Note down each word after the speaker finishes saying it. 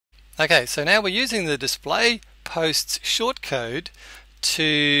Okay, so now we're using the Display Posts shortcode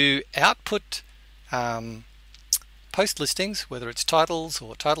to output post listings, whether it's titles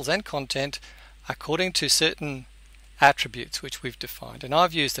or titles and content, according to certain attributes which we've defined. And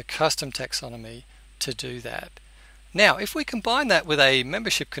I've used a custom taxonomy to do that. Now, if we combine that with a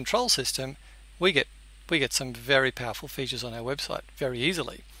membership control system, we get some very powerful features on our website very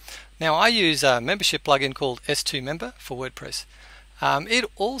easily. Now, I use a membership plugin called S2 Member for WordPress. It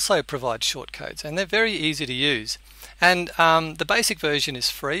also provides shortcodes, and they're very easy to use. And the basic version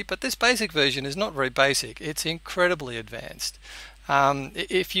is free, but this basic version is not very basic. It's incredibly advanced.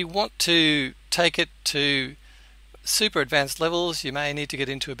 If you want to take it to super advanced levels, you may need to get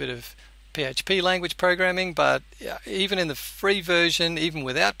into a bit of PHP language programming, but even in the free version, even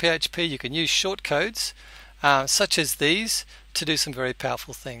without PHP, you can use shortcodes such as these to do some very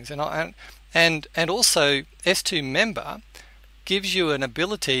powerful things. And also S2 Member gives you an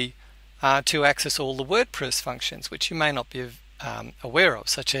ability to access all the WordPress functions, which you may not be aware of,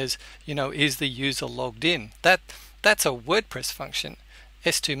 such as, is the user logged in? That's a WordPress function.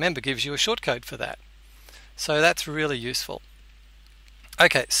 S2 Member gives you a shortcode for that. So that's really useful.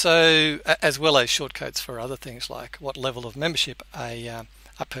 Okay, so as well as shortcodes for other things like what level of membership a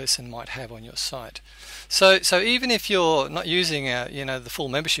person might have on your site. So even if you're not using the full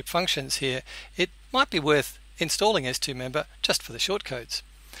membership functions here, it might be worth installing S2 Member just for the shortcodes.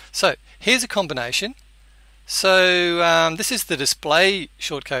 So here's a combination. So this is the display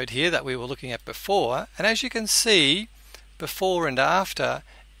shortcode here that we were looking at before, and as you can see, before and after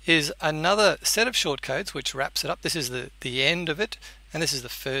is another set of shortcodes which wraps it up. This is the end of it, and this is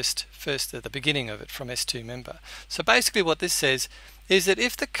the beginning of it from S2 Member. So basically what this says is that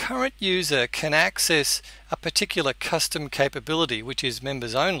if the current user can access a particular custom capability which is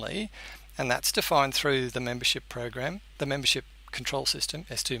members only, and that's defined through the membership program, the membership control system,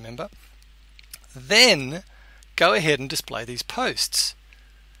 S2 Member, then go ahead and display these posts.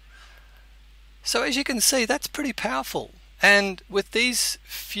 So as you can see, that's pretty powerful. And with these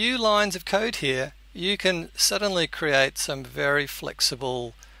few lines of code here, you can suddenly create some very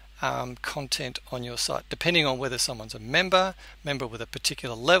flexible content on your site, depending on whether someone's a member with a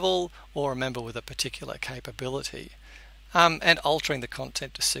particular level, or a member with a particular capability, and altering the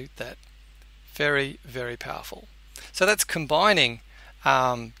content to suit that. Very, very powerful. So that's combining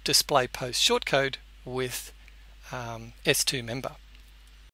Display Post Shortcode with S2 Member.